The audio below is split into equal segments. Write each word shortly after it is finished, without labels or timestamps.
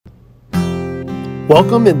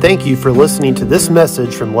Welcome and thank you for listening to this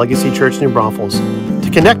message from Legacy Church New Braunfels.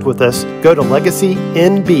 To connect with us, go to legacynb.com.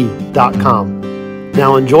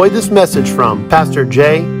 Now enjoy this message from Pastor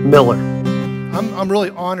Jay Miller. I'm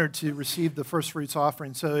really honored to receive the first fruits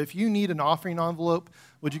offering. So if you need an offering envelope,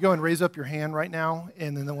 would you go and raise up your hand right now?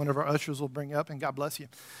 And then one of our ushers will bring up, and God bless you.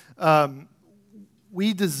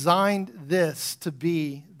 We designed this to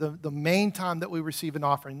be the main time that we receive an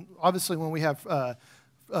offering. Obviously, when we have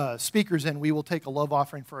speakers in, we will take a love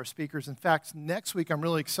offering for our speakers. In fact, next week, I'm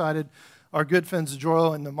really excited. Our good friends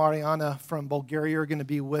Joel and Mariana from Bulgaria are going to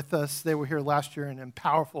be with us. They were here last year and in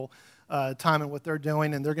powerful time in what they're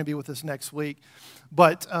doing, and they're going to be with us next week.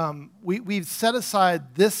 But we've set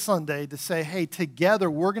aside this Sunday to say, hey, together,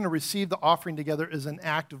 we're going to receive the offering together as an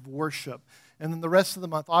act of worship. And then the rest of the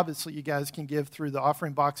month, obviously, you guys can give through the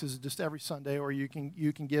offering boxes just every Sunday, or you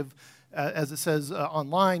can give, as it says,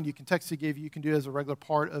 online. You can text to give. You can do it as a regular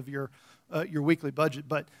part of your weekly budget.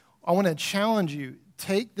 But I want to challenge you,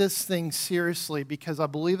 take this thing seriously, because I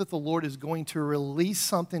believe that the Lord is going to release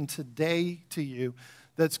something today to you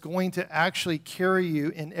that's going to actually carry you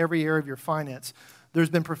in every area of your finance.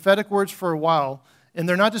 There's been prophetic words for a while, and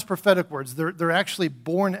they're not just prophetic words. They're actually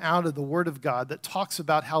born out of the Word of God that talks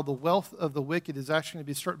about how the wealth of the wicked is actually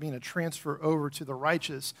going to start being a transfer over to the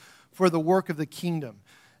righteous for the work of the kingdom.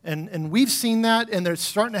 And we've seen that, and they're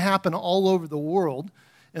starting to happen all over the world.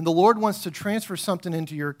 And the Lord wants to transfer something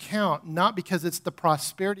into your account, not because it's the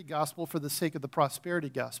prosperity gospel for the sake of the prosperity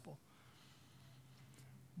gospel,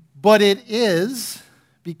 but it is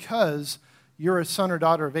because you're a son or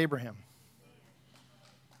daughter of Abraham.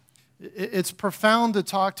 It's profound to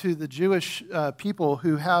talk to the Jewish people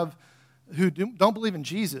who don't believe in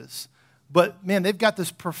Jesus, but man, they've got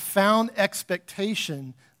this profound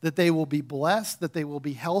expectation that they will be blessed, that they will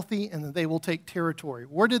be healthy, and that they will take territory.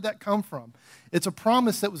 Where did that come from? It's a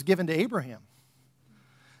promise that was given to Abraham.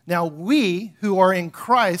 Now we, who are in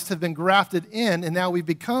Christ, have been grafted in, and now we've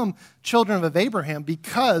become children of Abraham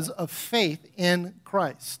because of faith in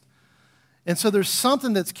Christ. And so there's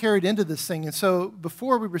something that's carried into this thing. And so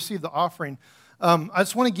before we receive the offering, I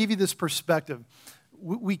just want to give you this perspective.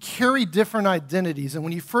 We carry different identities. And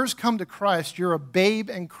when you first come to Christ, you're a babe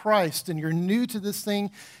in Christ, and you're new to this thing,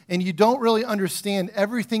 and you don't really understand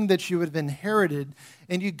everything that you have inherited.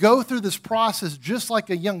 And you go through this process just like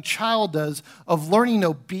a young child does of learning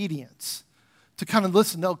obedience. To kind of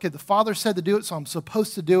listen, okay, the Father said to do it, so I'm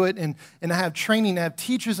supposed to do it. And I have training, I have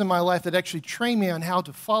teachers in my life that actually train me on how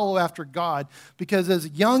to follow after God. Because as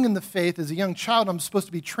young in the faith, as a young child, I'm supposed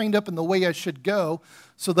to be trained up in the way I should go,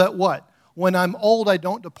 so that what? When I'm old, I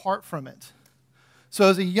don't depart from it. So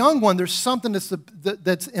as a young one, there's something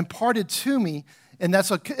that's imparted to me, and it's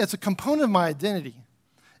a component of my identity.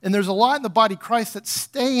 And there's a lot in the body of Christ that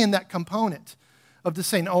stay in that component of just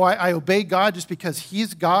saying, oh, I obey God just because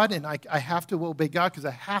He's God, and I have to obey God because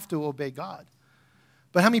I have to obey God.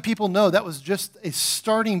 But how many people know that was just a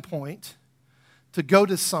starting point to go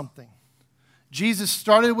to something? Jesus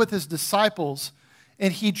started with His disciples,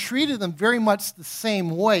 and He treated them very much the same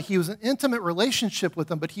way. He was in an intimate relationship with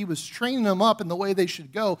them, but He was training them up in the way they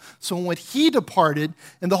should go. So when He departed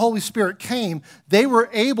and the Holy Spirit came, they were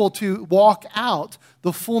able to walk out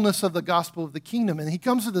the fullness of the gospel of the kingdom. And He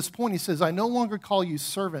comes to this point, He says, I no longer call you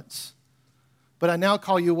servants, but I now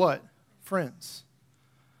call you what? Friends.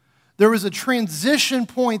 There was a transition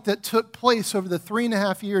point that took place over the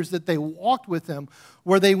 3.5 years that they walked with Him,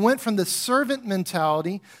 where they went from the servant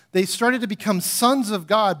mentality, they started to become sons of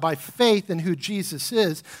God by faith in who Jesus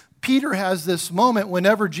is. Peter has this moment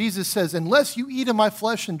whenever Jesus says, unless you eat of my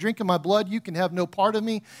flesh and drink of my blood, you can have no part of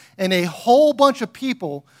me. And a whole bunch of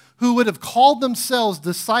people who would have called themselves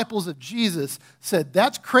disciples of Jesus said,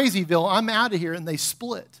 that's crazyville, I'm out of here, and they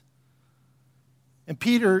split. And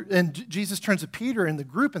Jesus turns to Peter in the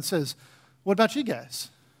group and says, what about you guys?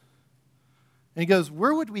 And he goes,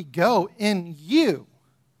 where would we go? In you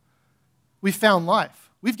we found life.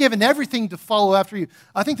 We've given everything to follow after you.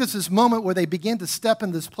 I think this is this moment where they begin to step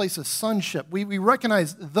in this place of sonship. We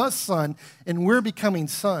recognize the Son, and we're becoming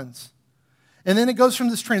sons. And then it goes from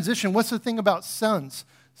this transition. What's the thing about sons?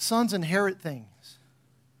 Sons inherit things.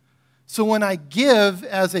 So when I give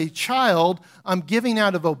as a child, I'm giving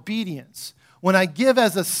out of obedience. When I give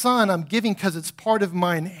as a son, I'm giving because it's part of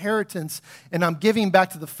my inheritance, and I'm giving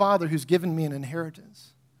back to the Father who's given me an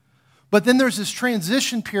inheritance. But then there's this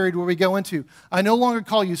transition period where we go into, I no longer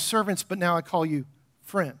call you servants, but now I call you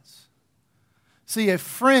friends. See, a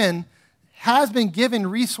friend has been given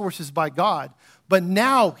resources by God, but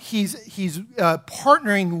now he's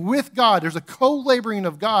partnering with God. There's a co-laboring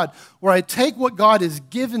of God where I take what God has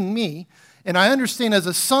given me And I understand as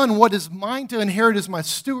a son what is mine to inherit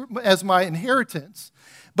as my inheritance.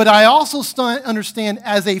 But I also understand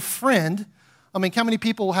as a friend, I mean, how many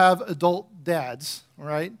people have adult dads, all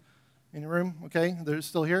right? In the room, okay? They're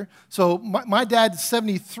still here. So my dad's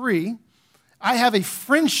 73. I have a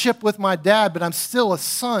friendship with my dad, but I'm still a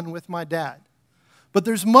son with my dad. But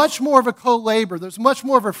there's much more of a co-labor. There's much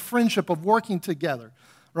more of a friendship of working together,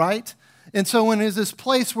 right? And so when there's this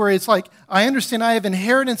place where it's like, I understand I have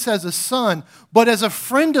inheritance as a son, but as a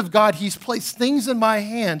friend of God, he's placed things in my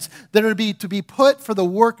hands that are to be put for the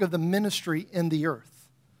work of the ministry in the earth.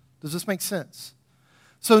 Does this make sense?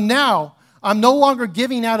 So now, I'm no longer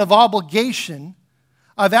giving out of obligation.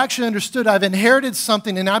 I've actually understood I've inherited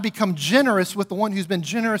something, and I become generous with the one who's been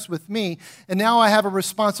generous with me, and now I have a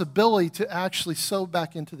responsibility to actually sow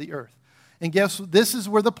back into the earth. And guess what? This is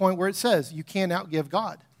where the point where it says you can't outgive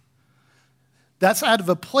God. That's out of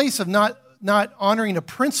a place of not honoring a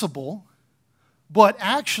principle, but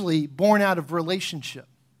actually born out of relationship,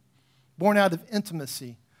 born out of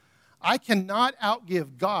intimacy. I cannot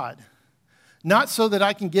outgive God, not so that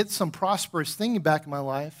I can get some prosperous thing back in my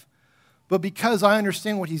life, but because I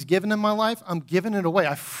understand what he's given in my life, I'm giving it away.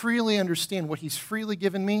 I freely understand what he's freely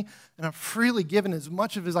given me, and I'm freely giving as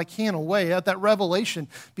much of as I can away at that revelation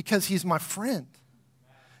because he's my friend.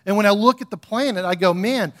 And when I look at the planet, I go,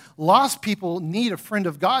 man, lost people need a friend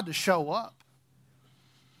of God to show up.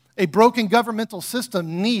 A broken governmental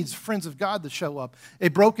system needs friends of God to show up. A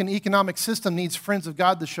broken economic system needs friends of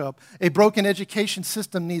God to show up. A broken education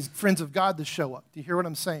system needs friends of God to show up. Do you hear what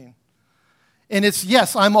I'm saying? And it's,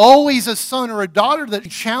 yes, I'm always a son or a daughter that's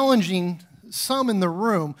challenging some in the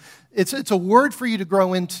room. It's a word for you to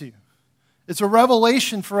grow into. It's a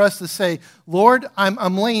revelation for us to say, Lord,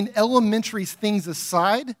 I'm laying elementary things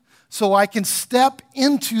aside so I can step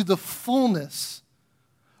into the fullness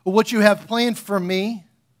of what you have planned for me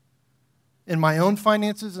in my own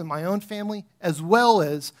finances, in my own family, as well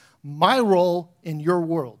as my role in your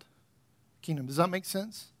world. Kingdom, does that make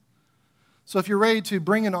sense? So if you're ready to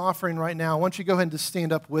bring an offering right now, I want you to go ahead and just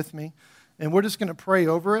stand up with me, and we're just going to pray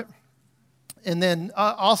over it. And then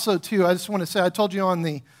also, too, I just want to say, I told you on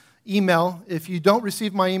the email, if you don't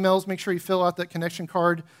receive my emails, make sure you fill out that connection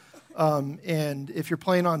card. And if you're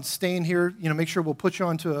planning on staying here, make sure we'll put you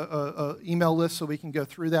onto a email list so we can go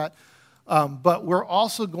through that. But we're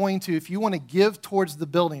also going to, if you want to give towards the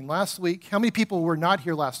building. Last week, how many people were not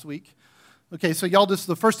here last week? Okay, so y'all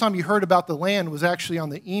the first time you heard about the land was actually on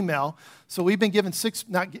the email. So we've been given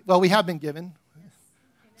we have been given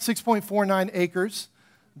 6.49 acres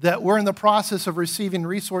that we're in the process of receiving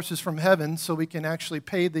resources from heaven so we can actually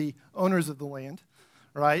pay the owners of the land,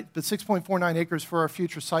 right? But 6.49 acres for our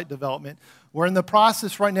future site development. We're in the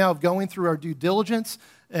process right now of going through our due diligence,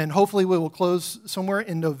 and hopefully we will close somewhere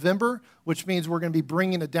in November, which means we're going to be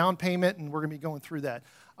bringing a down payment, and we're going to be going through that.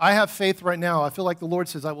 I have faith right now. I feel like the Lord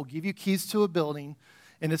says, I will give you keys to a building,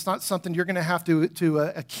 and it's not something you're going to have to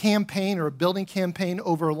a campaign or a building campaign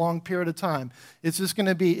over a long period of time. It's just going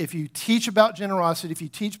to be, if you teach about generosity, if you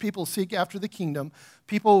teach people to seek after the kingdom,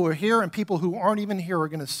 people who are here and people who aren't even here are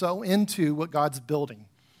going to sow into what God's building,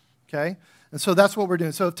 okay? And so that's what we're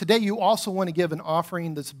doing. So if today you also want to give an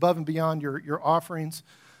offering that's above and beyond your offerings,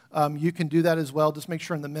 you can do that as well. Just make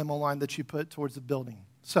sure in the memo line that you put towards the building.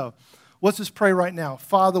 So let's just pray right now.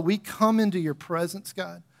 Father, we come into your presence,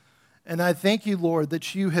 God. And I thank you, Lord,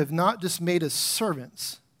 that you have not just made us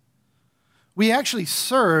servants. We actually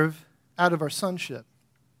serve out of our sonship.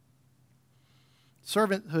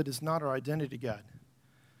 Servanthood is not our identity, God.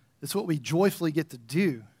 It's what we joyfully get to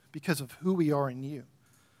do because of who we are in you.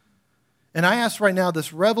 And I ask right now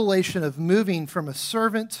this revelation of moving from a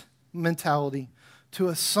servant mentality to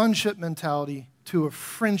a sonship mentality to a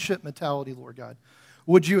friendship mentality, Lord God.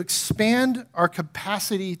 Would you expand our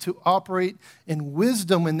capacity to operate in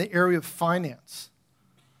wisdom in the area of finance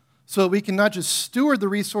so that we can not just steward the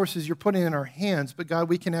resources you're putting in our hands, but God,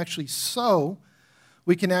 we can actually sow,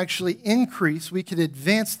 we can actually increase, we can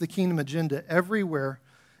advance the kingdom agenda everywhere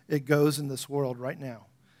it goes in this world right now.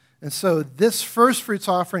 And so this first fruits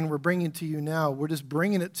offering we're bringing to you now, we're just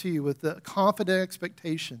bringing it to you with the confident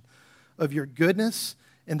expectation of your goodness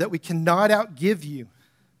and that we cannot outgive you.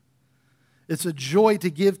 It's a joy to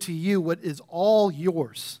give to you what is all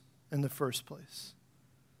yours in the first place.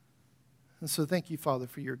 And so thank you, Father,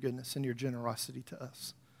 for your goodness and your generosity to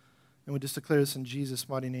us. And we just declare this in Jesus'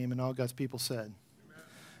 mighty name, and all God's people said.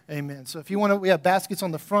 Amen. So if you want to, we have baskets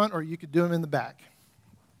on the front, or you could do them in the back.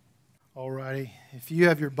 All righty. If you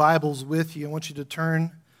have your Bibles with you, I want you to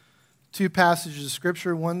turn two passages of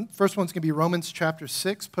Scripture. First one's going to be Romans chapter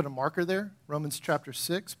 6. Put a marker there. Romans chapter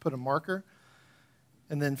 6. Put a marker.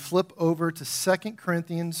 And then flip over to 2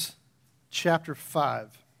 Corinthians chapter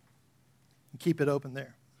 5. And keep it open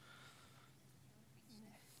there.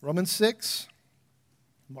 Romans 6,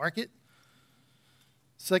 mark it.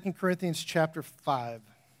 2 Corinthians chapter 5.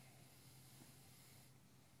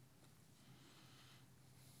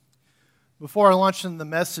 Before I launch into the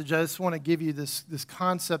message, I just want to give you this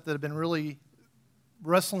concept that I've been really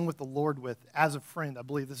wrestling with the Lord with as a friend. I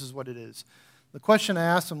believe this is what it is. The question I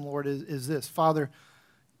asked him, Lord, is this. Father,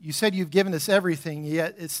 you said you've given us everything,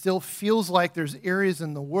 yet it still feels like there's areas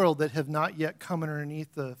in the world that have not yet come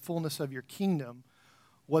underneath the fullness of your kingdom.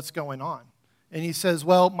 What's going on? And he says,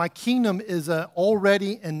 well, my kingdom is an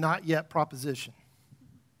already and not yet proposition.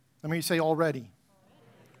 Let me hear you say already.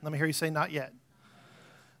 Let me hear you say not yet.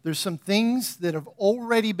 There's some things that have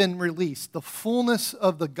already been released. The fullness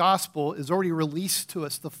of the gospel is already released to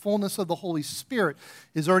us. The fullness of the Holy Spirit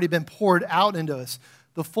has already been poured out into us.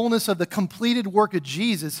 The fullness of the completed work of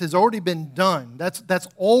Jesus has already been done. That's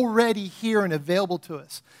already here and available to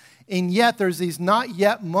us. And yet there's these not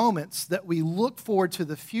yet moments that we look forward to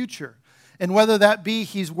the future. And whether that be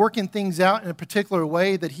he's working things out in a particular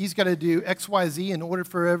way that he's got to do X, Y, Z in order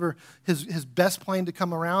for ever his best plan to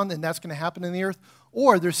come around, and that's going to happen in the earth,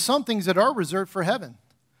 or there's some things that are reserved for heaven.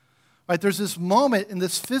 Right? There's this moment in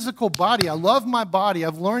this physical body. I love my body.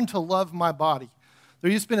 I've learned to love my body. There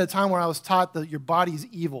used to be a time where I was taught that your body's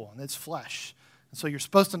evil and it's flesh. And so you're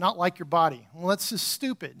supposed to not like your body. Well, that's just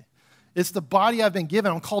stupid. It's the body I've been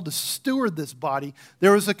given. I'm called to steward this body.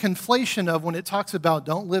 There was a conflation of when it talks about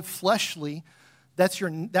don't live fleshly,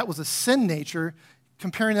 that was a sin nature,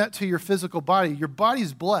 comparing that to your physical body. Your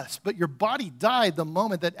body's blessed, but your body died the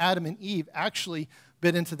moment that Adam and Eve actually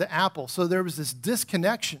bit into the apple. So there was this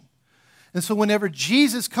disconnection. And so whenever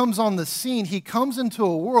Jesus comes on the scene, he comes into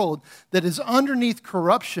a world that is underneath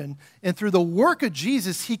corruption. And through the work of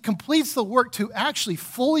Jesus, he completes the work to actually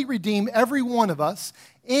fully redeem every one of us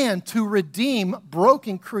and to redeem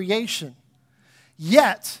broken creation.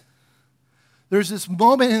 Yet, there's this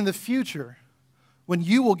moment in the future when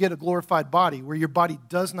you will get a glorified body, where your body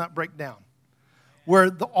does not break down, where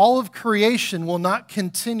all of creation will not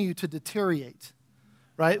continue to deteriorate.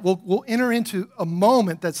 Right? We'll enter into a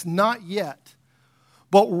moment that's not yet.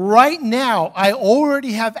 But right now, I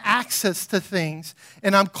already have access to things,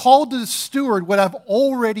 and I'm called to steward what I've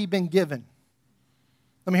already been given.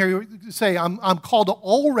 Let me hear you say, I'm called to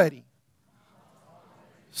already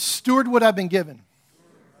steward what I've been given.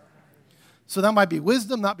 So that might be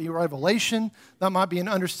wisdom, that might be revelation, that might be an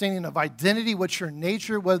understanding of identity, what's your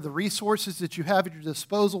nature, what are the resources that you have at your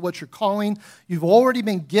disposal, what's your calling. You've already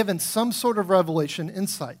been given some sort of revelation,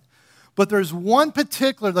 insight. But there's one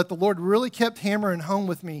particular that the Lord really kept hammering home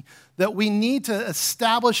with me that we need to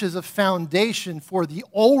establish as a foundation for the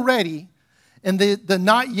already, and the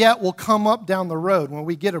not yet will come up down the road when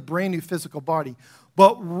we get a brand new physical body.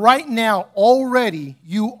 But right now, already,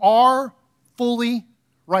 you are fully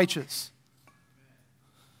righteous.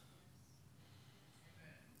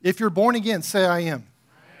 If you're born again, say I am.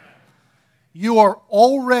 You are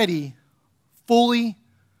already fully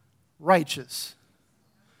righteous.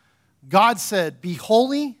 God said, be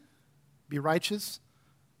holy, be righteous,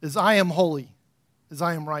 as I am holy, as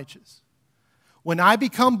I am righteous. When I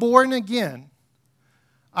become born again,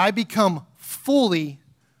 I become fully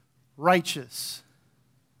righteous.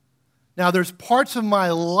 Now, there's parts of my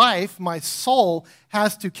life, my soul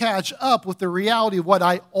has to catch up with the reality of what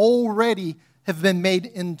I already have been made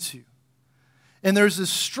into. And there's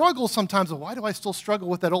this struggle sometimes of why do I still struggle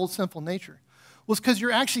with that old sinful nature? Well, it's because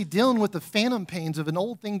you're actually dealing with the phantom pains of an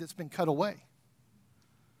old thing that's been cut away.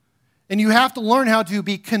 And you have to learn how to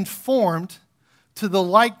be conformed to the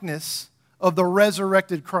likeness of the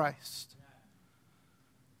resurrected Christ.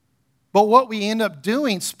 But what we end up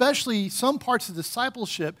doing, especially some parts of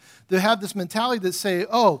discipleship, that have this mentality that say,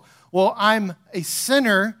 oh, well, I'm a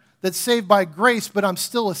sinner that's saved by grace, but I'm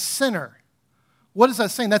still a sinner. What is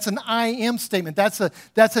that saying? That's an I am statement. That's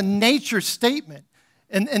a nature statement.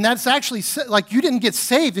 And that's actually, like, you didn't get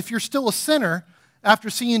saved if you're still a sinner after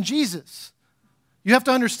seeing Jesus. You have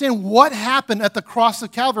to understand what happened at the cross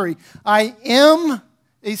of Calvary. I am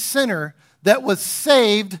a sinner that was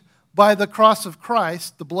saved by the cross of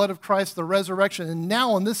Christ, the blood of Christ, the resurrection. And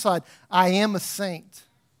now on this side, I am a saint.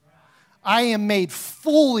 I am made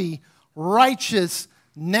fully righteous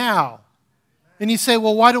now. And you say,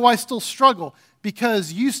 well, why do I still struggle?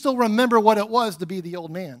 Because you still remember what it was to be the old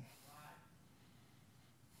man.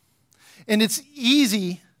 And it's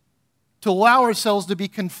easy to allow ourselves to be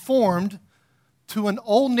conformed to an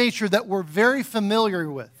old nature that we're very familiar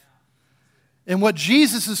with. And what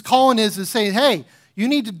Jesus is calling is saying, hey, you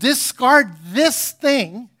need to discard this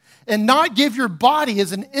thing and not give your body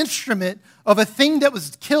as an instrument of a thing that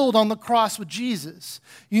was killed on the cross with Jesus.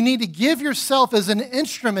 You need to give yourself as an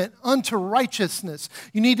instrument unto righteousness.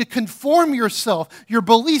 You need to conform yourself, your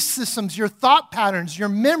belief systems, your thought patterns, your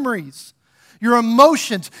memories, your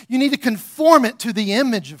emotions. You need to conform it to the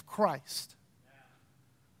image of Christ.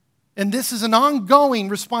 And this is an ongoing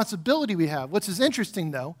responsibility we have. What's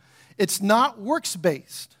interesting, though, it's not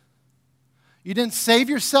works-based. You didn't save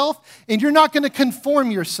yourself, and you're not going to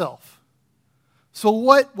conform yourself. So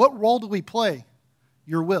what role do we play?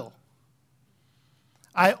 Your will.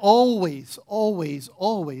 I always, always,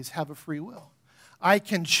 always have a free will. I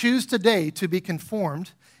can choose today to be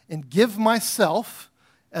conformed and give myself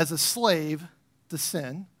as a slave to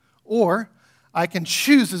sin, or I can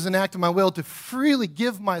choose as an act of my will to freely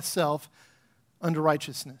give myself unto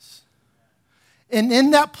righteousness. And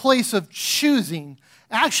in that place of choosing,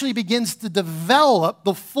 actually begins to develop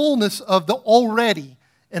the fullness of the already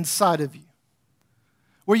inside of you.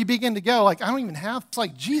 Where you begin to go, like, I don't even have, it's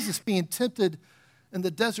like Jesus being tempted in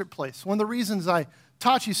the desert place. One of the reasons I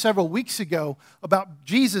taught you several weeks ago about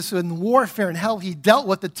Jesus and warfare and how he dealt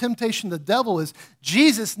with the temptation of the devil is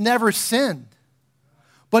Jesus never sinned.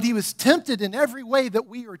 But he was tempted in every way that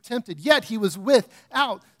we are tempted, yet he was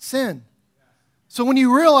without sin. So when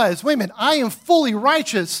you realize, wait a minute, I am fully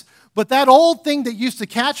righteous, but that old thing that used to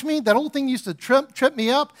catch me, that old thing used to trip me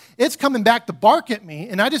up, it's coming back to bark at me.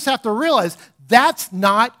 And I just have to realize that's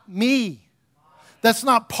not me. That's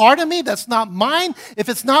not part of me. That's not mine. If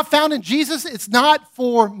it's not found in Jesus, it's not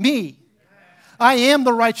for me. I am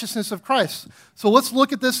the righteousness of Christ. So let's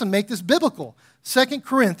look at this and make this biblical. 2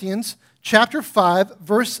 Corinthians chapter 5,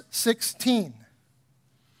 verse 16. It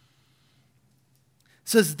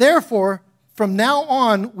says, therefore, from now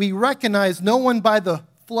on, we recognize no one by the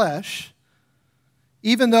flesh,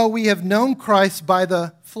 even though we have known Christ by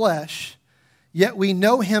the flesh, yet we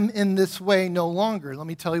know him in this way no longer. Let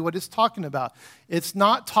me tell you what it's talking about. It's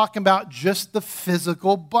not talking about just the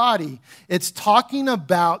physical body. It's talking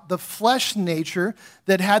about the flesh nature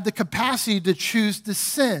that had the capacity to choose to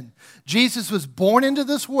sin. Jesus was born into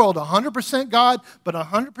this world, 100% God, but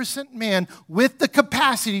 100% man, with the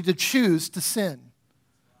capacity to choose to sin.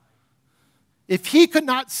 If he could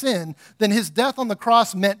not sin, then his death on the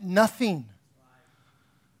cross meant nothing.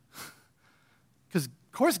 Because,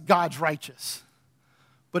 of course, God's righteous.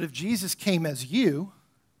 But if Jesus came as you,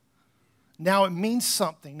 now it means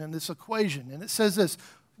something in this equation. And it says this,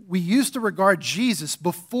 we used to regard Jesus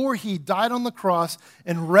before he died on the cross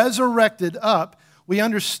and resurrected up. We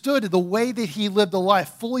understood the way that he lived a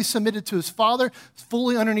life, fully submitted to his Father,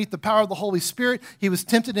 fully underneath the power of the Holy Spirit. He was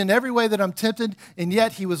tempted in every way that I'm tempted, and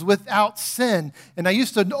yet he was without sin. And I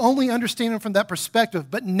used to only understand him from that perspective.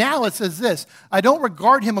 But now it says this, I don't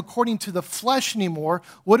regard him according to the flesh anymore.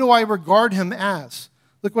 What do I regard him as?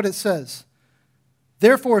 Look what it says.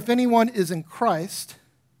 Therefore, if anyone is in Christ,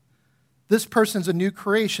 this person's a new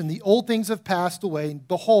creation. The old things have passed away, and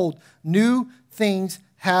behold, new things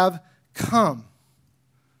have come.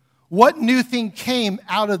 What new thing came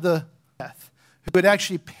out of the death? Who had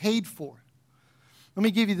actually paid for it? Let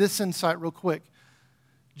me give you this insight real quick.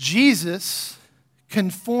 Jesus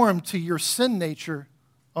conformed to your sin nature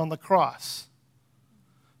on the cross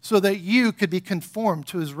so that you could be conformed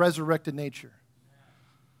to his resurrected nature.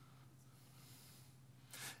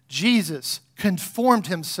 Jesus conformed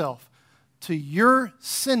himself to your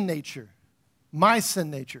sin nature, my sin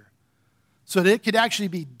nature, so that it could actually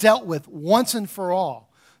be dealt with once and for all.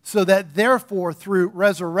 So that therefore, through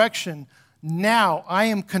resurrection, now I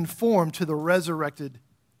am conformed to the resurrected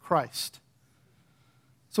Christ.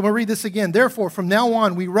 So I'm going to read this again. Therefore, from now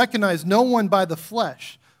on, we recognize no one by the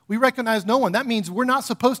flesh. We recognize no one. That means we're not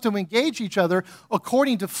supposed to engage each other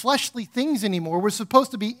according to fleshly things anymore. We're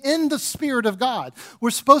supposed to be in the Spirit of God. We're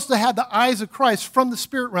supposed to have the eyes of Christ from the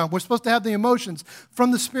Spirit realm. We're supposed to have the emotions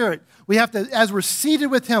from the Spirit. We have to, as we're seated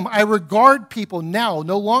with him, I regard people now,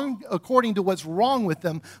 no longer according to what's wrong with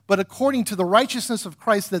them, but according to the righteousness of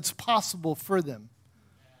Christ that's possible for them.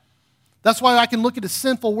 That's why I can look at a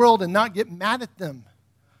sinful world and not get mad at them.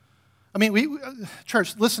 I mean,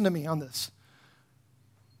 church, listen to me on this.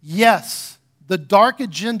 Yes, the dark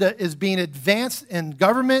agenda is being advanced in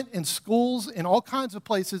government, in schools, in all kinds of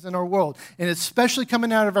places in our world, and especially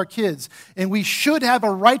coming out of our kids. And we should have a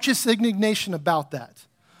righteous indignation about that,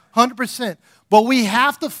 100%. But we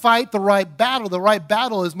have to fight the right battle. The right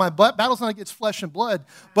battle is battle's not against flesh and blood,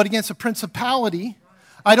 but against a principality.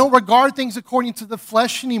 I don't regard things according to the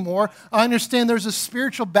flesh anymore. I understand there's a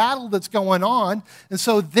spiritual battle that's going on. And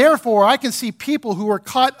so therefore, I can see people who are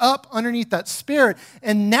caught up underneath that spirit.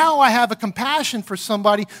 And now I have a compassion for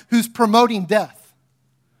somebody who's promoting death.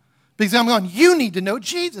 Because I'm going, you need to know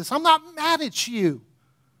Jesus. I'm not mad at you.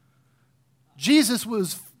 Jesus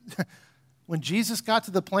was, when Jesus got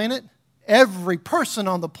to the planet, every person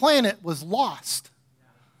on the planet was lost.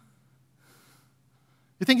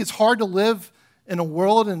 You think it's hard to live in a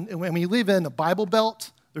world, and when we live in a Bible Belt,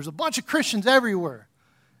 there's a bunch of Christians everywhere.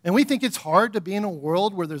 And we think it's hard to be in a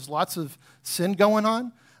world where there's lots of sin going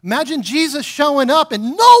on. Imagine Jesus showing up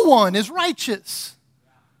and no one is righteous.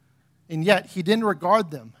 And yet he didn't regard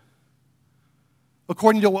them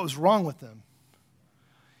according to what was wrong with them.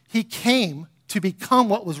 He came to become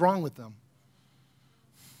what was wrong with them,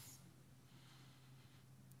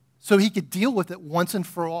 so he could deal with it once and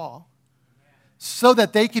for all, so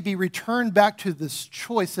that they could be returned back to this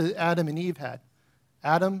choice that Adam and Eve had.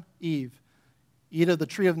 Adam, Eve, eat of the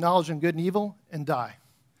tree of knowledge and good and evil and die.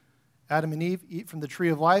 Adam and Eve, eat from the tree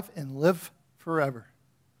of life and live forever.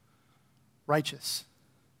 Righteous.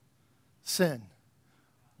 Sin.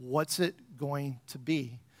 What's it going to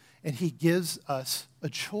be? And he gives us a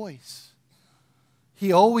choice.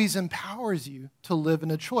 He always empowers you to live in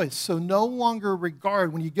a choice. So no longer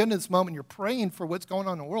regard, when you get into this moment, you're praying for what's going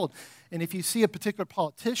on in the world. And if you see a particular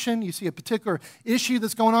politician, you see a particular issue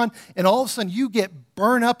that's going on, and all of a sudden you get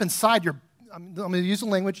burned up inside your, I'm going to use the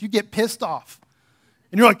language, you get pissed off.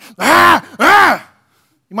 And you're like, ah, ah.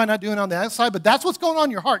 You might not do it on the outside, but that's what's going on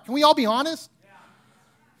in your heart. Can we all be honest?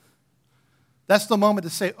 That's the moment to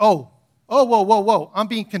say, whoa, I'm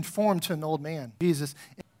being conformed to an old man, Jesus.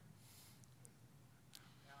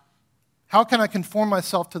 How can I conform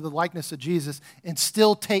myself to the likeness of Jesus and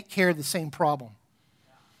still take care of the same problem?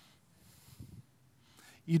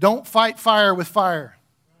 You don't fight fire with fire.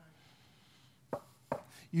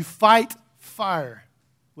 You fight fire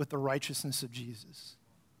with the righteousness of Jesus,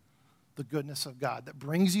 the goodness of God that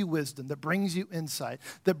brings you wisdom, that brings you insight,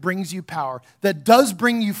 that brings you power, that does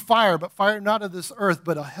bring you fire, but fire not of this earth,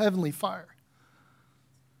 but a heavenly fire.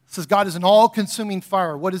 It says God is an all-consuming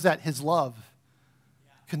fire. What is that? His love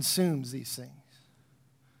consumes these things.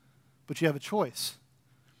 But you have a choice.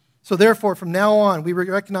 So therefore, from now on, we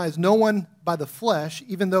recognize no one by the flesh,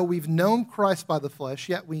 even though we've known Christ by the flesh,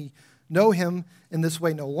 yet we know him in this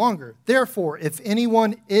way no longer. Therefore, if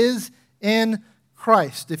anyone is in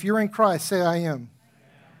Christ, if you're in Christ, say, I am.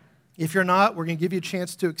 If you're not, we're going to give you a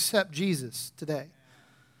chance to accept Jesus today.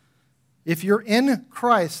 If you're in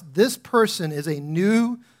Christ, this person is a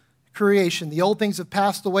new creation. The old things have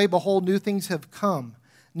passed away. Behold, new things have come.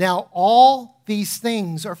 Now, all these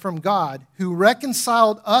things are from God, who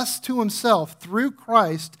reconciled us to himself through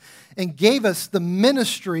Christ and gave us the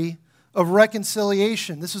ministry of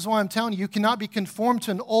reconciliation. This is why I'm telling you, you cannot be conformed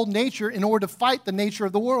to an old nature in order to fight the nature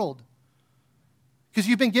of the world. Because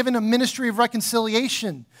you've been given a ministry of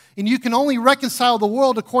reconciliation, and you can only reconcile the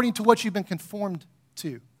world according to what you've been conformed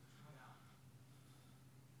to.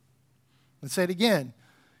 Let's say it again.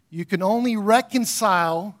 You can only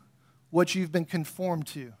reconcile what you've been conformed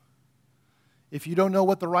to. If you don't know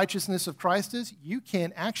what the righteousness of Christ is, you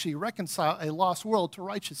can't actually reconcile a lost world to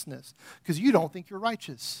righteousness because you don't think you're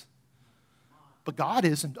righteous. But God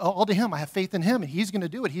is, and all to him, I have faith in him, and he's going to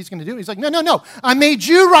do it. He's going to do it. He's like, no. I made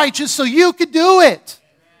you righteous so you could do it.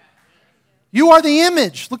 You are the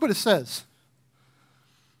image. Look what it says.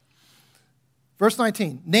 Verse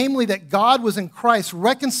 19, namely that God was in Christ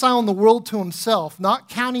reconciling the world to himself, not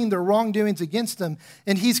counting their wrongdoings against them,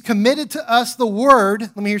 and he's committed to us the word.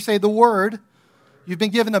 Let me hear you say the word. You've been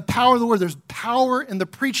given the power of the word. There's power in the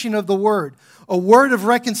preaching of the word. A word of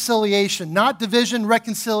reconciliation, not division,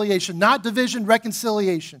 reconciliation, not division,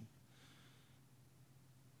 reconciliation.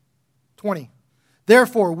 20,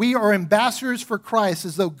 therefore we are ambassadors for Christ,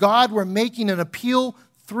 as though God were making an appeal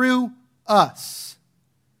through us.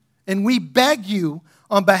 And we beg you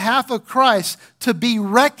on behalf of Christ to be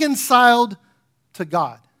reconciled to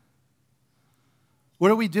God.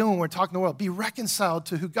 What are we doing when we're talking to the world? Be reconciled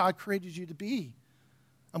to who God created you to be.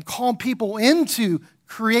 I'm calling people into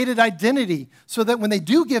created identity so that when they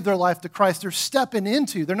do give their life to Christ, they're stepping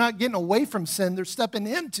into, they're not getting away from sin, they're stepping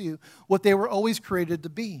into what they were always created to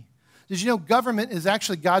be. Did you know government is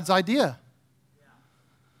actually God's idea?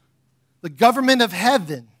 The government of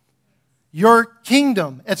heaven. Your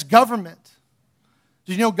kingdom, it's government.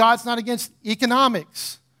 Did you know God's not against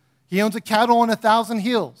economics? He owns a cattle on 1,000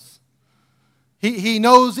 hills. He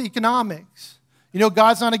knows economics. You know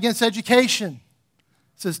God's not against education.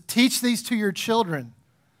 It says, teach these to your children.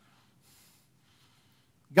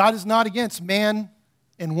 God is not against man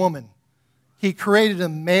and woman. He created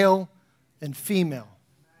them male and female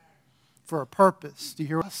for a purpose. Do you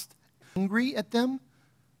hear us? Angry at them,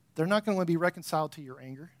 they're not going to be reconciled to your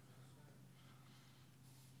anger.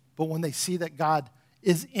 But when they see that God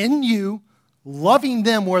is in you, loving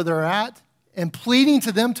them where they're at, and pleading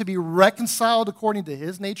to them to be reconciled according to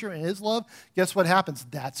his nature and his love, guess what happens?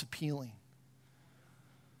 That's appealing.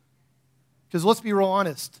 Because let's be real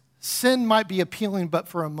honest, sin might be appealing but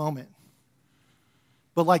for a moment.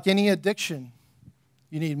 But like any addiction,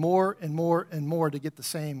 you need more and more and more to get the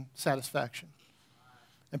same satisfaction.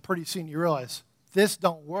 And pretty soon you realize, this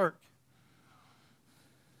don't work.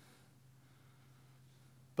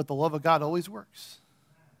 But the love of God always works.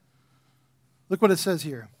 Look what it says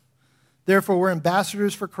here. Therefore, we're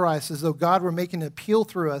ambassadors for Christ, as though God were making an appeal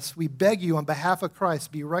through us. We beg you on behalf of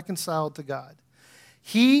Christ, be reconciled to God.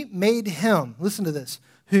 He made him, listen to this,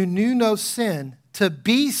 who knew no sin, to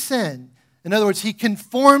be sin. In other words, he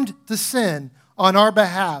conformed to sin on our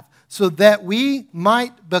behalf so that we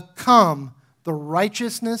might become the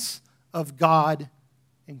righteousness of God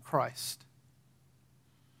in Christ.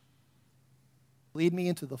 Lead me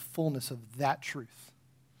into the fullness of that truth.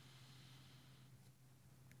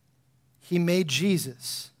 He made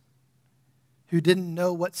Jesus, who didn't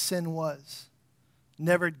know what sin was,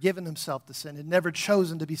 never had given himself to sin, had never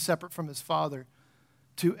chosen to be separate from his Father,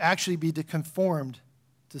 to actually be conformed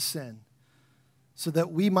to sin, so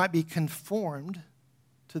that we might be conformed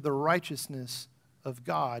to the righteousness of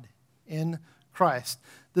God in Christ.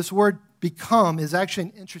 This word become is actually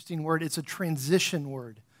an interesting word. It's a transition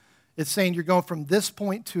word. It's saying you're going from this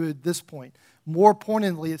point to this point. More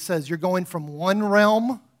pointedly, it says you're going from one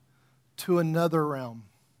realm to another realm.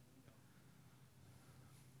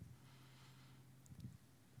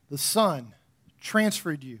 The Son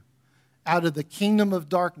transferred you out of the kingdom of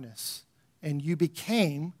darkness, and you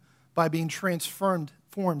became, by being transferred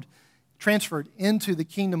into the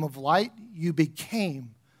kingdom of light, you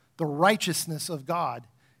became the righteousness of God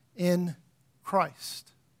in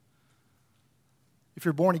Christ. If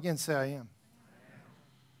you're born again, say, I am.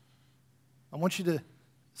 I want you to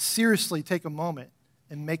seriously take a moment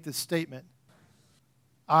and make this statement.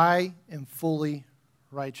 I am fully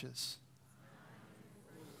righteous.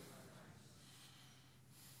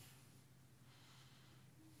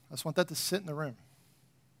 I just want that to sit in the room.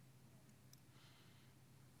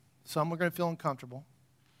 Some are going to feel uncomfortable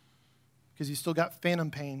because you still got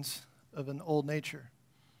phantom pains of an old nature.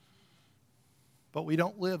 But we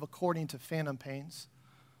don't live according to phantom pains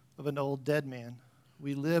of an old dead man.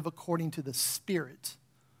 We live according to the Spirit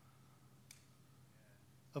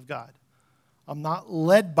of God. I'm not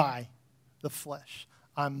led by the flesh.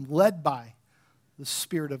 I'm led by the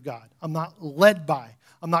Spirit of God. I'm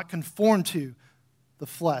not conformed to the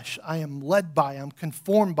flesh. I am led by, I'm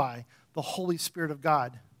conformed by the Holy Spirit of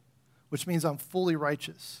God, which means I'm fully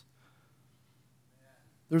righteous.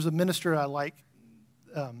 There's a minister I like,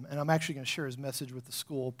 and I'm actually going to share his message with the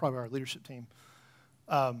school, probably our leadership team.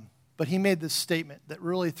 But he made this statement that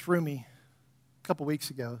really threw me a couple weeks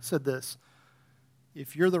ago. It said this: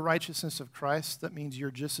 if you're the righteousness of Christ, that means you're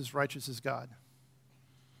just as righteous as God.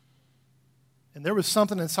 And there was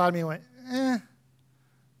something inside me that went,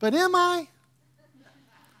 but am I?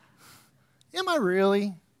 Am I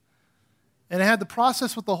really? And I had the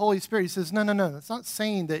process with the Holy Spirit. He says, no. That's not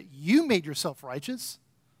saying that you made yourself righteous.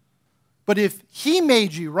 But if he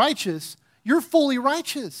made you righteous, you're fully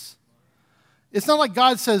righteous. It's not like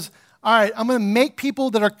God says, all right, I'm going to make people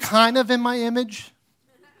that are kind of in my image.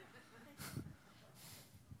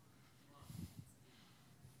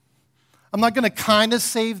 I'm not going to kind of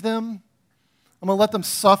save them. I'm going to let them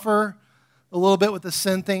suffer a little bit with the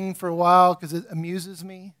sin thing for a while because it amuses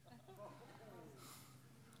me.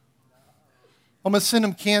 I'm going to send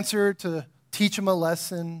them cancer to teach them a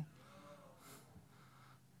lesson.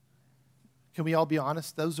 Can we all be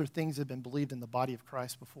honest? Those are things that have been believed in the body of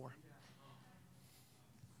Christ before.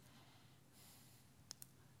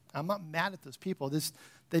 I'm not mad at those people.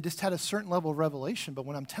 They just had a certain level of revelation. But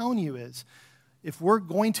what I'm telling you is, if we're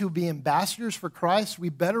going to be ambassadors for Christ, we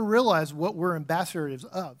better realize what we're ambassadors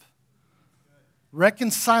of.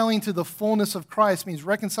 Reconciling to the fullness of Christ means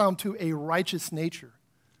reconciling to a righteous nature.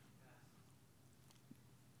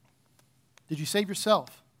 Did you save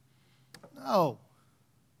yourself? No.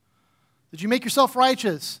 Did you make yourself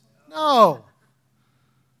righteous? No.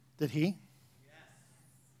 Did he?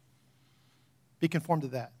 Be conformed to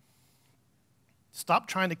that. Stop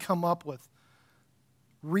trying to come up with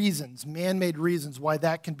reasons, man-made reasons why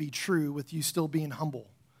that can be true with you still being humble.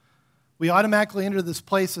 We automatically enter this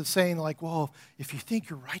place of saying like, well, if you think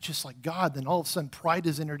you're righteous like God, then all of a sudden pride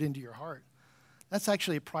has entered into your heart. That's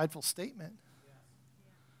actually a prideful statement.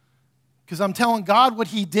 Because I'm telling God what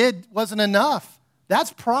he did wasn't enough.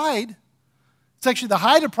 That's pride. It's actually the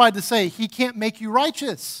height of pride to say he can't make you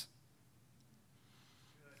righteous.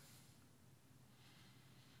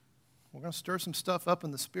 We're going to stir some stuff up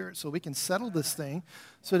in the Spirit so we can settle this thing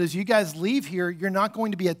so that as you guys leave here, you're not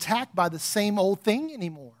going to be attacked by the same old thing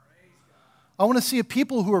anymore. I want to see a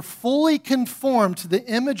people who are fully conformed to the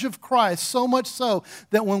image of Christ, so much so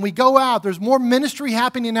that when we go out, there's more ministry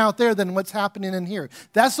happening out there than what's happening in here.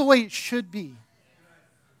 That's the way it should be.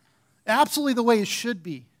 Absolutely the way it should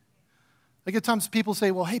be. Like at times people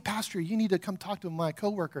say, well, hey, pastor, you need to come talk to my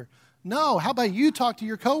coworker. No, how about you talk to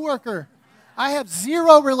your coworker? I have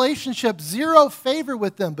zero relationship, zero favor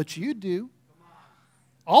with them, but you do.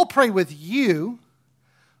 I'll pray with you,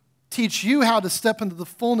 teach you how to step into the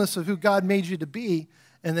fullness of who God made you to be,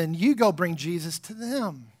 and then you go bring Jesus to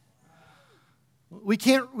them. We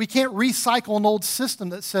can't recycle an old system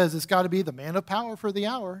that says it's got to be the man of power for the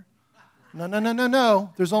hour. No.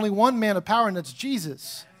 There's only one man of power, and that's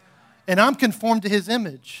Jesus. And I'm conformed to his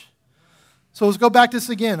image. So let's go back to this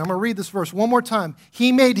again. I'm going to read this verse one more time.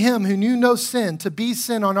 He made him who knew no sin to be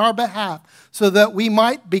sin on our behalf so that we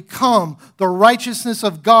might become the righteousness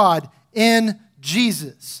of God in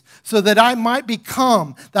Jesus. So that I might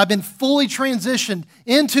become, that I've been fully transitioned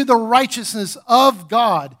into the righteousness of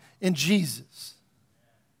God in Jesus.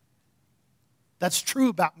 That's true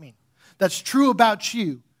about me. That's true about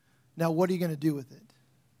you. Now what are you going to do with it?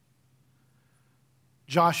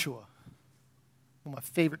 Joshua, one of my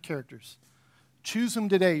favorite characters. Choose whom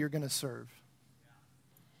today you're going to serve.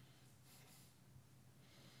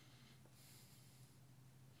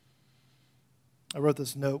 I wrote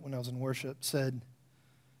this note when I was in worship. It said,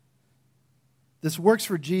 this works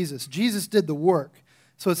for Jesus. Jesus did the work.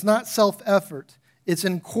 So it's not self-effort. It's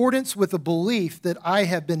in accordance with the belief that I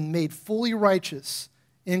have been made fully righteous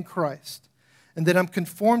in Christ and that I'm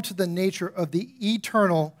conformed to the nature of the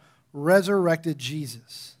eternal resurrected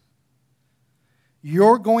Jesus.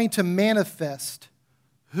 You're going to manifest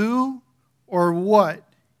who or what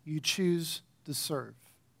you choose to serve.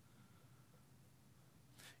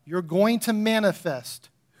 You're going to manifest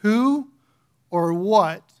who or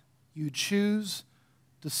what you choose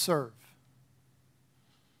to serve.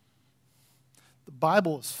 The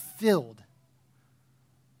Bible is filled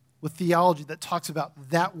with theology that talks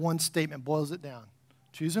about that one statement, boils it down.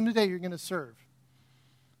 Choose whom today you're going to serve.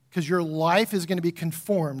 Because your life is going to be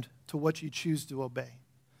conformed to what you choose to obey.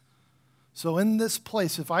 So in this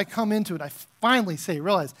place, if I come into it, I finally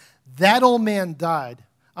realize that old man died.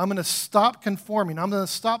 I'm going to stop conforming. I'm going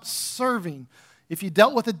to stop serving. If you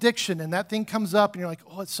dealt with addiction and that thing comes up and you're like,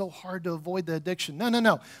 oh, it's so hard to avoid the addiction.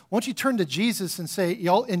 No. Once you turn to Jesus and say,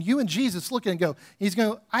 and you and Jesus look and go, he's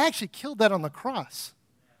going, I actually killed that on the cross.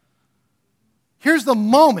 Here's the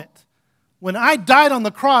moment when I died on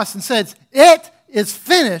the cross and said, it is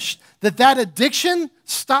finished, that addiction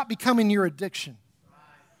stopped becoming your addiction.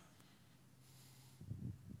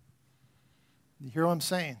 You hear what I'm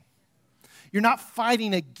saying? You're not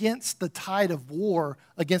fighting against the tide of war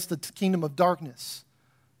against the kingdom of darkness.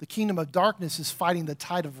 The kingdom of darkness is fighting the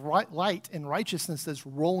tide of light and righteousness that's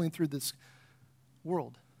rolling through this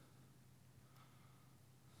world.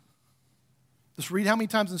 Just read how many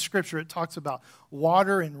times in Scripture it talks about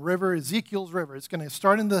water and river, Ezekiel's river. It's going to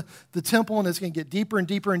start in the temple and it's going to get deeper and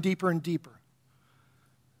deeper and deeper and deeper.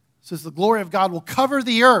 It says the glory of God will cover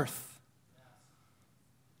the earth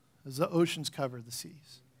as the oceans cover the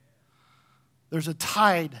seas. There's a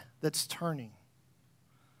tide that's turning.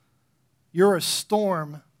 You're a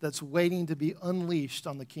storm that's waiting to be unleashed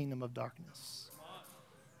on the kingdom of darkness.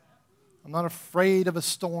 I'm not afraid of a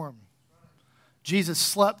storm. Jesus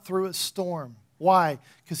slept through a storm. Why?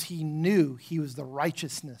 Because he knew he was the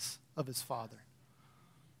righteousness of his Father.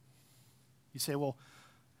 You say, well,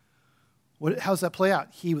 how does that play out?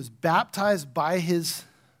 He was baptized by his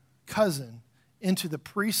cousin into the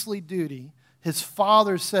priestly duty. His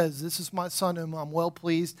Father says, this is my Son whom I'm well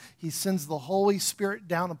pleased. He sends the Holy Spirit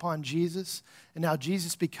down upon Jesus, and now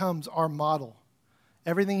Jesus becomes our model.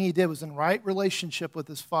 Everything he did was in right relationship with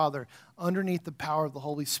his Father, underneath the power of the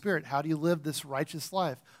Holy Spirit. How do you live this righteous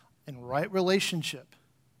life? In right relationship.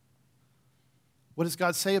 What does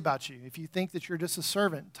God say about you? If you think that you're just a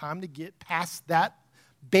servant, time to get past that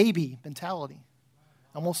baby mentality.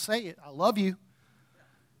 I'm going to say it. I love you.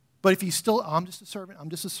 But if you still, I'm just a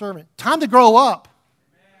servant. Time to grow up.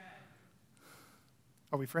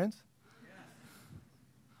 Are we friends?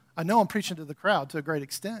 I know I'm preaching to the crowd to a great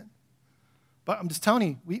extent. But I'm just telling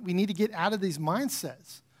you, we need to get out of these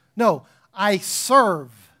mindsets. No, I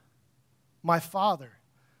serve my Father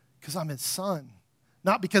because I'm his son,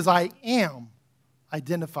 not because I am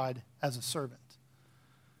identified as a servant.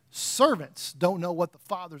 Servants don't know what the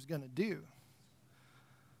Father's going to do.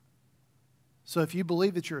 So if you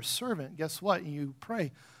believe that you're a servant, guess what? You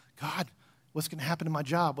pray, God, What's going to happen in my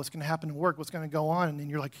job? What's going to happen in work? What's going to go on? And then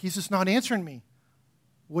you're like, he's just not answering me.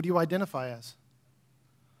 What do you identify as?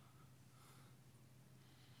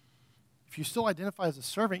 If you still identify as a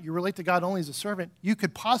servant, you relate to God only as a servant, you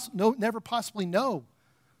could never possibly know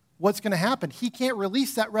what's going to happen. He can't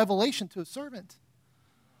release that revelation to a servant.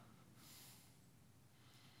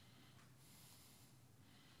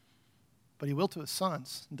 But he will to his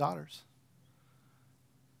sons and daughters.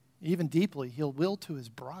 Even deeply, he'll will to his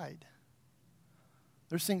bride.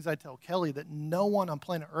 There's things I tell Kelly that no one on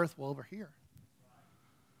planet Earth will overhear.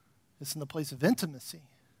 It's in the place of intimacy,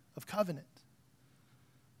 of covenant.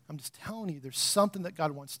 I'm just telling you, there's something that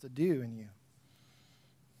God wants to do in you.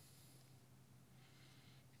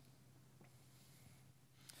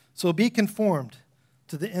 So be conformed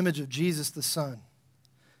to the image of Jesus the Son.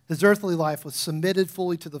 His earthly life was submitted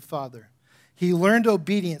fully to the Father. He learned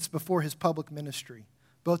obedience before his public ministry,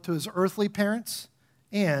 both to his earthly parents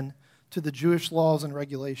and to the Jewish laws and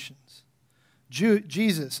regulations.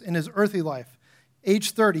 Jesus, in his earthly life,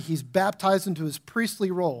 age 30, he's baptized into his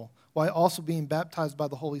priestly role while also being baptized by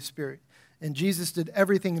the Holy Spirit. And Jesus did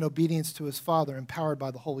everything in obedience to his Father, empowered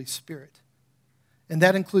by the Holy Spirit. And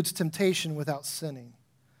that includes temptation without sinning.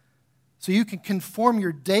 So you can conform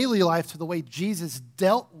your daily life to the way Jesus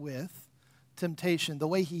dealt with temptation, the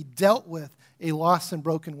way he dealt with a lost and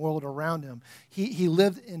broken world around him. He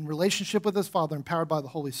lived in relationship with his Father, empowered by the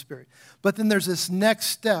Holy Spirit. But then there's this next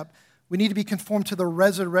step. We need to be conformed to the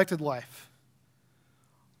resurrected life.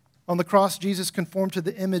 On the cross, Jesus conformed to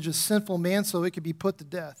the image of sinful man so it could be put to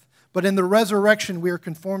death. But in the resurrection, we are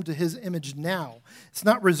conformed to his image now. It's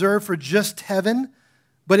not reserved for just heaven,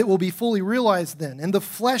 but it will be fully realized then. In the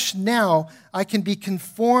flesh now, I can be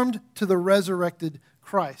conformed to the resurrected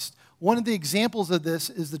Christ. One of the examples of this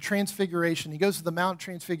is the Transfiguration. He goes to the Mount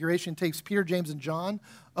Transfiguration, takes Peter, James, and John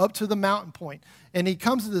up to the mountain point. And he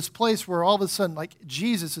comes to this place where all of a sudden, like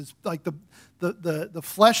Jesus is like the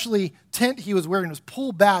fleshly tent he was wearing was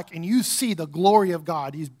pulled back, and you see the glory of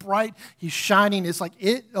God. He's bright, he's shining. It's like,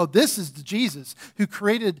 this is the Jesus who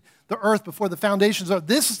created the earth before the foundations of.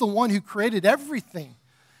 This is the one who created everything.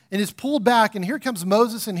 And it's pulled back, and here comes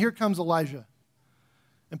Moses, and here comes Elijah.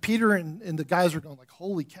 And Peter and the guys are going like,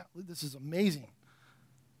 holy cow, this is amazing.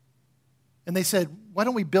 And they said, why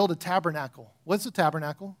don't we build a tabernacle? What's a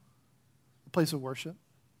tabernacle? A place of worship.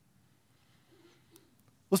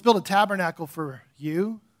 Let's build a tabernacle for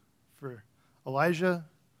you, for Elijah,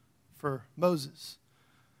 for Moses.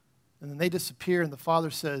 And then they disappear, and the Father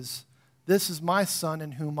says, this is my Son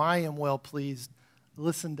in whom I am well pleased.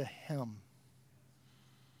 Listen to him.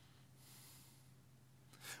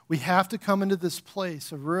 We have to come into this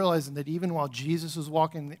place of realizing that even while Jesus was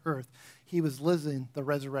walking the earth, he was living the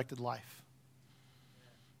resurrected life.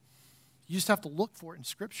 You just have to look for it in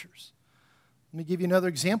scriptures. Let me give you another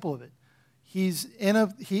example of it. He's in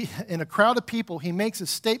a crowd of people. He makes a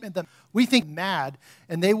statement that we think mad,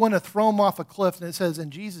 and they want to throw him off a cliff, and it says,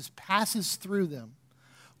 and Jesus passes through them.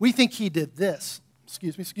 We think he did this.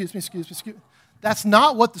 Excuse me. That's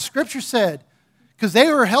not what the scripture said, because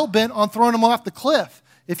they were hell-bent on throwing him off the cliff.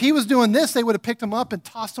 If he was doing this, they would have picked him up and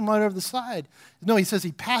tossed him right over the side. No, he says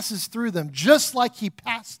he passes through them, just like he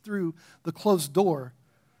passed through the closed door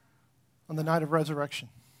on the night of resurrection.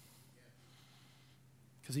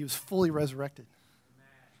 Because he was fully resurrected.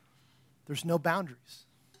 There's no boundaries.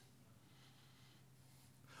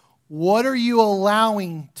 What are you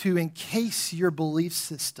allowing to encase your belief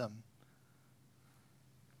system?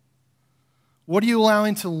 What are you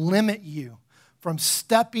allowing to limit you from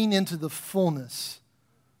stepping into the fullness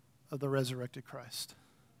of the resurrected Christ?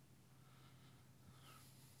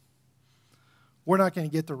 We're not going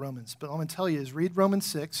to get to Romans, but I'm going to tell you is read Romans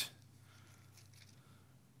 6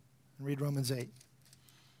 and read Romans 8.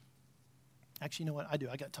 Actually, you know what? I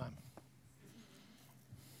got time.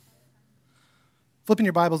 Flip in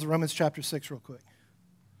your Bibles to Romans chapter 6 real quick.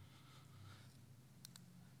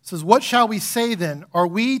 It says, what shall we say then? Are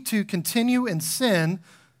we to continue in sin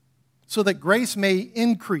so that grace may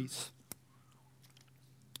increase?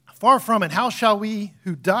 Far from it. How shall we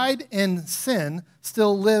who died in sin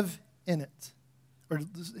still live in it? Or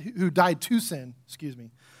who died to sin,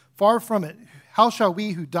 Far from it. How shall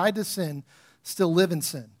we who died to sin still live in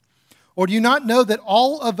sin? Or do you not know that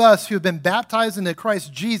all of us who have been baptized into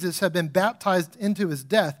Christ Jesus have been baptized into his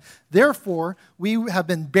death? Therefore, we have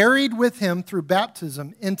been buried with him through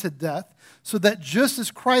baptism into death, so that just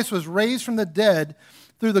as Christ was raised from the dead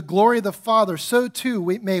through the glory of the Father, so too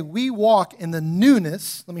may we walk in the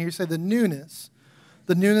newness, let me hear you say the newness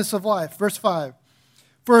of life. Verse 5,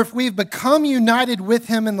 for if we've become united with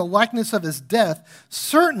him in the likeness of his death,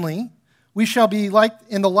 certainly we shall be like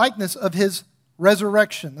in the likeness of his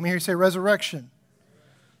Resurrection. Let me hear you say resurrection.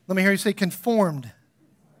 Let me hear you say conformed.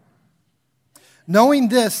 Knowing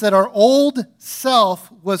this, that our old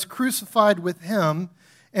self was crucified with him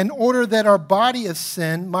in order that our body of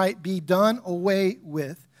sin might be done away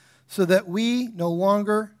with, so that we no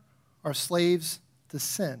longer are slaves to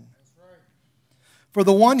sin. For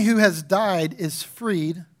the one who has died is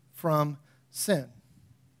freed from sin.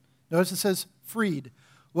 Notice it says freed.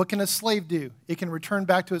 What can a slave do? It can return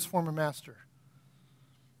back to its former master.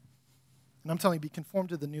 And I'm telling you, be conformed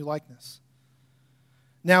to the new likeness.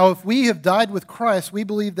 Now, if we have died with Christ, we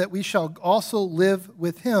believe that we shall also live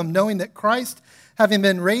with him, knowing that Christ, having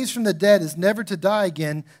been raised from the dead, is never to die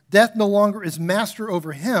again. Death no longer is master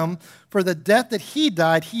over him. For the death that he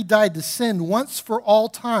died to sin once for all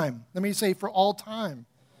time. Let me say, for all time.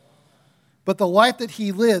 But the life that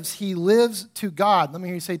he lives to God. Let me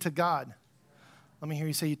hear you say to God. Let me hear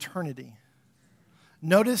you say eternity.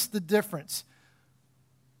 Notice the difference.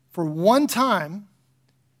 For one time,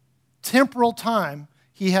 temporal time,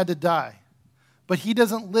 he had to die. But he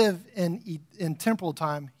doesn't live in temporal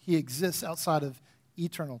time. He exists outside of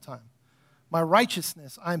eternal time. My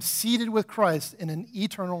righteousness, I'm seated with Christ in an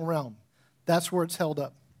eternal realm. That's where it's held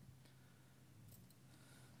up.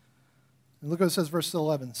 And look what it says, verse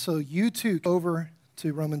 11. So you too, go over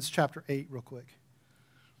to Romans chapter 8 real quick.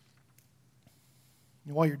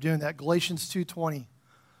 And while you're doing that, Galatians 2:20.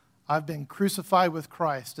 I've been crucified with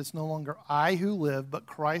Christ. It's no longer I who live, but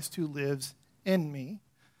Christ who lives in me.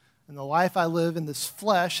 And the life I live in this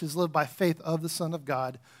flesh is lived by faith of the Son of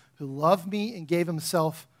God, who loved me and gave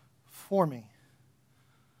himself for me.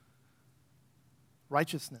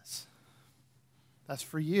 Righteousness. That's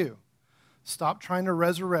for you. Stop trying to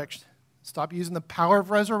resurrect. Stop using the power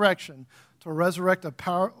of resurrection to resurrect an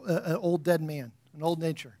old dead man, an old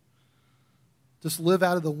nature. Just live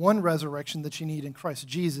out of the one resurrection that you need in Christ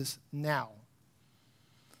Jesus now.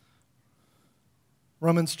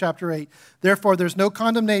 Romans chapter 8. Therefore, there's no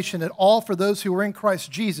condemnation at all for those who are in Christ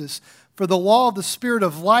Jesus. For the law of the Spirit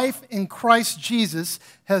of life in Christ Jesus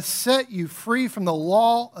has set you free from the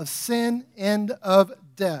law of sin and of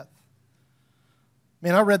death.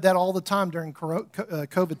 Man, I read that all the time during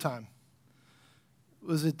COVID time.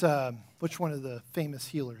 Was it, which one of the famous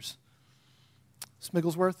healers?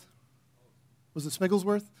 Smigglesworth? Was it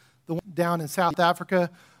Smigglesworth? The one down in South Africa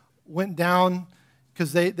went down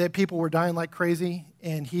because people were dying like crazy,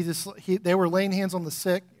 and they were laying hands on the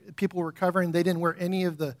sick. People were recovering. They didn't wear any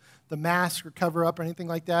of the masks or cover up or anything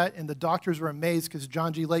like that, and the doctors were amazed because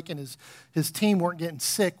John G. Lake and his team weren't getting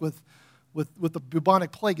sick with the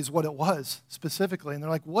bubonic plague is what it was specifically. And they're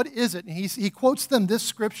like, what is it? And he quotes them this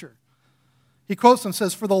scripture. He quotes them,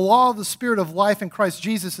 says, for the law of the Spirit of life in Christ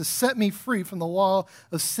Jesus has set me free from the law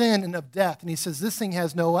of sin and of death. And he says, this thing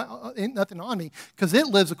has nothing on me because it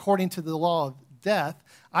lives according to the law of death.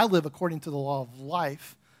 I live according to the law of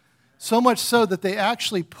life. So much so that they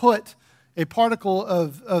actually put a particle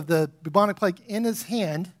of the bubonic plague in his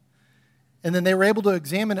hand, and then they were able to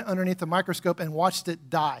examine it underneath the microscope and watched it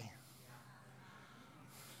die.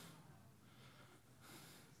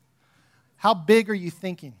 How big are you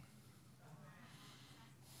thinking?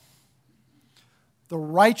 The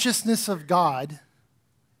righteousness of God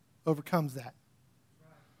overcomes that.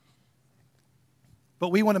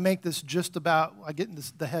 But we want to make this just about getting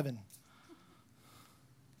to heaven.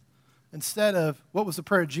 Instead of, what was the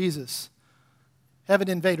prayer of Jesus? Heaven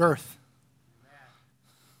invade earth.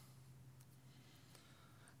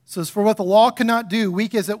 It says, for what the law could not do,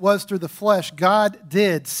 weak as it was through the flesh, God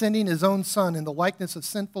did, sending his own Son in the likeness of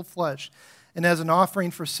sinful flesh. And as an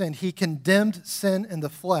offering for sin, he condemned sin in the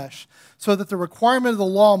flesh, so that the requirement of the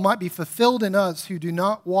law might be fulfilled in us who do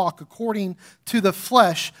not walk according to the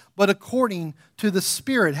flesh, but according to the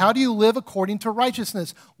Spirit. How do you live according to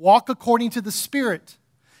righteousness? Walk according to the Spirit.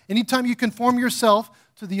 Anytime you conform yourself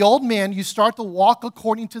to the old man, you start to walk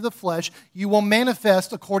according to the flesh, you will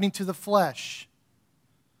manifest according to the flesh.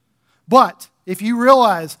 But if you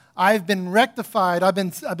realize I've been rectified, I've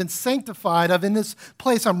been sanctified, I'm in this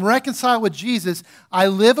place, I'm reconciled with Jesus, I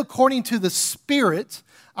live according to the Spirit,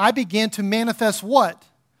 I begin to manifest what?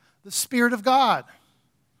 The Spirit of God,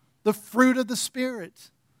 the fruit of the Spirit,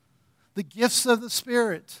 the gifts of the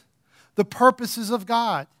Spirit, the purposes of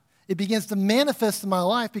God. It begins to manifest in my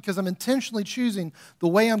life because I'm intentionally choosing the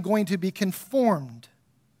way I'm going to be conformed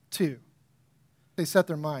to. They set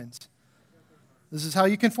their minds. This is how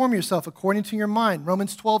you conform yourself, according to your mind.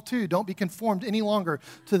 Romans 12:2, don't be conformed any longer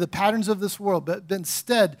to the patterns of this world, but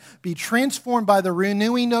instead be transformed by the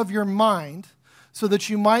renewing of your mind so that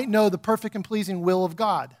you might know the perfect and pleasing will of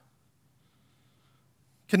God.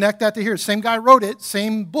 Connect that to here. Same guy wrote it,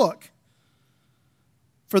 same book.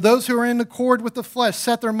 For those who are in accord with the flesh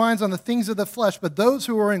set their minds on the things of the flesh, but those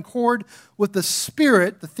who are in accord with the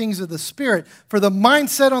Spirit, the things of the Spirit. For the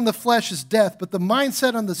mindset on the flesh is death, but the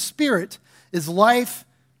mindset on the Spirit is life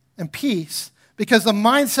and peace. Because the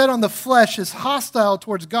mindset on the flesh is hostile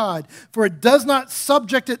towards God, for it does not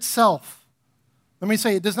subject itself. Let me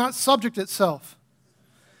say, it does not subject itself.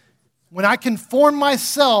 When I conform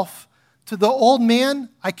myself to the old man,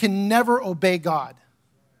 I can never obey God.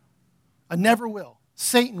 I never will.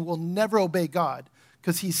 Satan will never obey God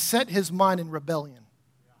because he set his mind in rebellion.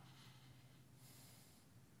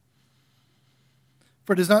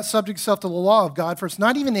 For it does not subject itself to the law of God, for it's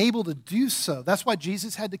not even able to do so. That's why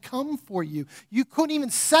Jesus had to come for you. You couldn't even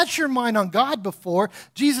set your mind on God before.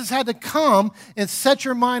 Jesus had to come and set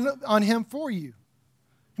your mind on him for you.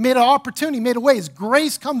 He made an opportunity, made a way. His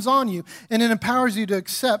grace comes on you, and it empowers you to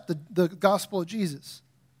accept the gospel of Jesus.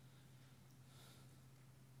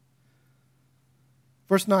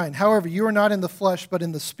 Verse 9, however, you are not in the flesh, but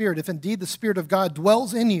in the Spirit, if indeed the Spirit of God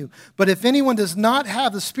dwells in you. But if anyone does not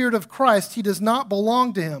have the Spirit of Christ, he does not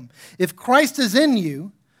belong to him. If Christ is in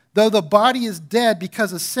you, though the body is dead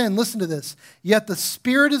because of sin, listen to this, yet the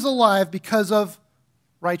Spirit is alive because of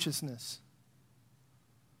righteousness.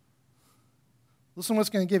 Listen to what's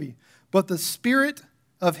going to give you. But the Spirit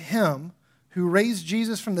of him who raised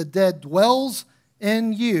Jesus from the dead dwells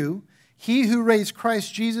in you. He who raised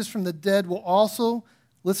Christ Jesus from the dead will also,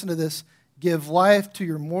 listen to this, give life to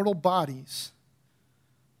your mortal bodies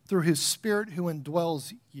through his Spirit who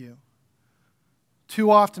indwells you.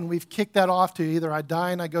 Too often we've kicked that off to either I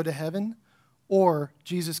die and I go to heaven, or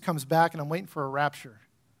Jesus comes back and I'm waiting for a rapture.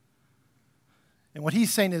 And what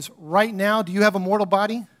he's saying is, right now, do you have a mortal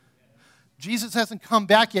body? Jesus hasn't come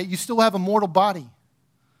back yet. You still have a mortal body.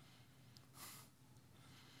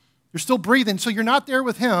 You're still breathing, so you're not there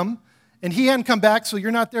with him, and he hadn't come back, so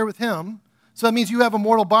you're not there with him. So that means you have a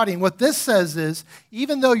mortal body. And what this says is,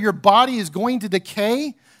 even though your body is going to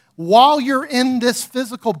decay, while you're in this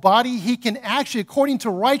physical body, he can actually, according to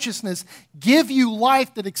righteousness, give you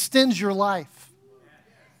life that extends your life.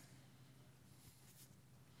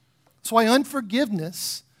 That's why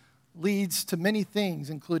unforgiveness leads to many things,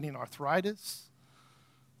 including arthritis,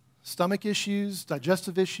 stomach issues,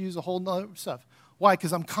 digestive issues, a whole lot of stuff. Why?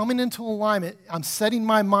 Because I'm coming into alignment. I'm setting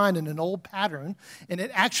my mind in an old pattern, and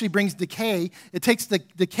it actually brings decay. It takes the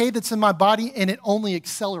decay that's in my body, and it only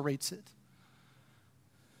accelerates it.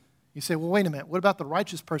 You say, well, wait a minute. What about the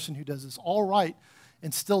righteous person who does this all right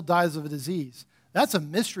and still dies of a disease? That's a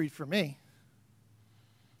mystery for me,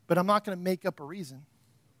 but I'm not going to make up a reason.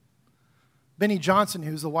 Benny Johnson,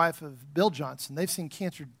 who's the wife of Bill Johnson, they've seen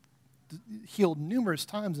cancer healed numerous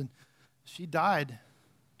times, and she died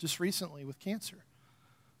just recently with cancer.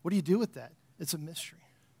 What do you do with that? It's a mystery.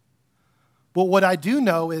 But what I do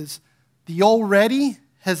know is the already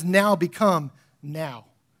has now become now.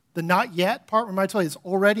 The not yet part, remember I told you it's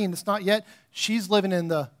already and it's not yet, she's living in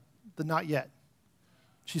the not yet.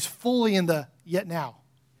 She's fully in the yet now.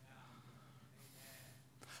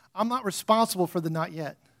 I'm not responsible for the not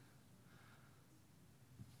yet.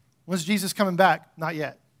 When's Jesus coming back? Not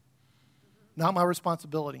yet. Not my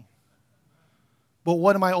responsibility. But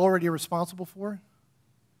what am I already responsible for?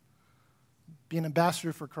 Be an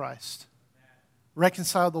ambassador for Christ.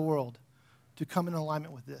 Reconcile the world to come in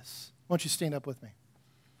alignment with this. Why don't you stand up with me?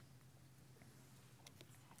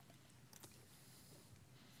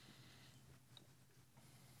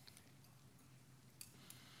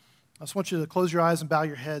 I just want you to close your eyes and bow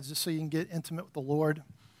your heads just so you can get intimate with the Lord.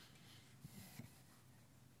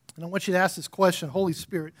 And I want you to ask this question, Holy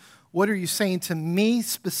Spirit, what are you saying to me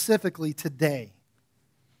specifically today?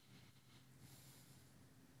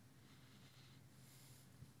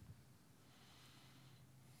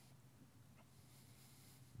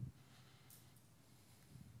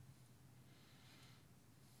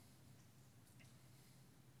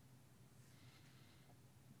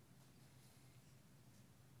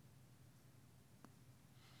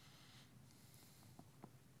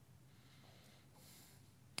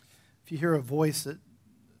 If you hear a voice that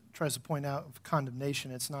tries to point out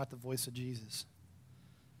condemnation, it's not the voice of Jesus.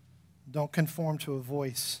 Don't conform to a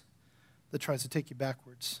voice that tries to take you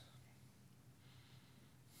backwards.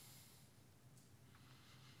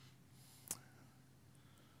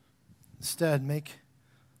 Instead, make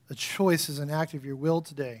a choice as an act of your will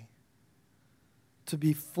today to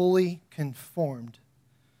be fully conformed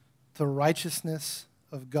to the righteousness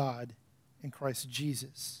of God in Christ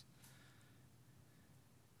Jesus.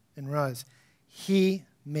 And realize he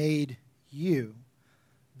made you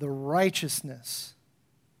the righteousness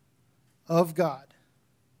of God.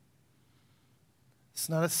 It's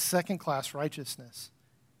not a second-class righteousness.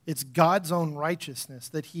 It's God's own righteousness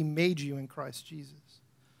that he made you in Christ Jesus.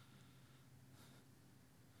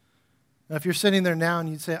 Now, if you're sitting there now and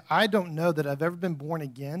you say, I don't know that I've ever been born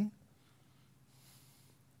again,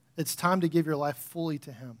 it's time to give your life fully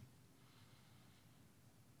to him.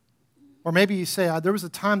 Or maybe you say, there was a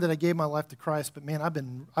time that I gave my life to Christ, but man, I've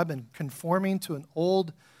been conforming to an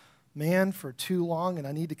old man for too long, and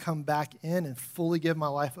I need to come back in and fully give my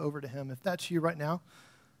life over to him. If that's you right now,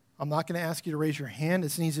 I'm not going to ask you to raise your hand.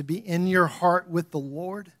 This needs to be in your heart with the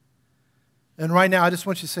Lord. And right now, I just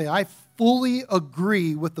want you to say, I fully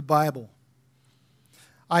agree with the Bible.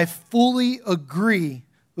 I fully agree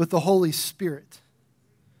with the Holy Spirit.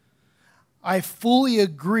 I fully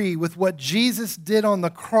agree with what Jesus did on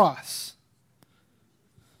the cross.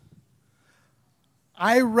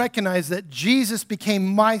 I recognize that Jesus became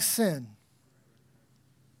my sin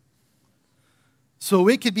so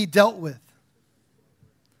it could be dealt with.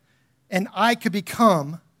 And I could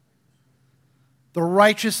become the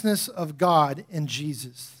righteousness of God in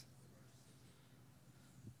Jesus.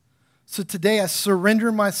 So today I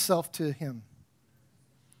surrender myself to him.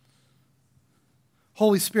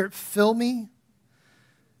 Holy Spirit, fill me.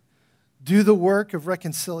 Do the work of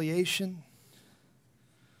reconciliation.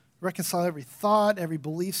 Reconcile every thought, every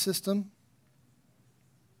belief system.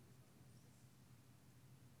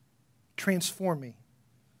 Transform me.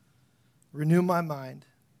 Renew my mind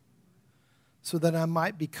so that I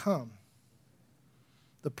might become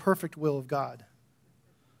the perfect will of God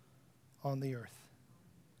on the earth.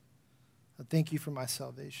 I thank you for my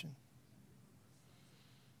salvation.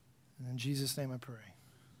 And in Jesus' name I pray.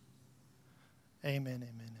 Amen,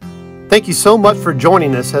 amen. Thank you so much for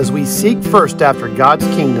joining us as we seek first after God's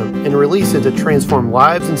kingdom and release it to transform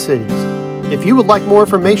lives and cities. If you would like more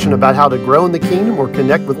information about how to grow in the kingdom or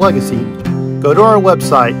connect with Legacy, go to our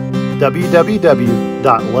website,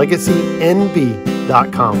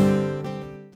 www.legacynb.com.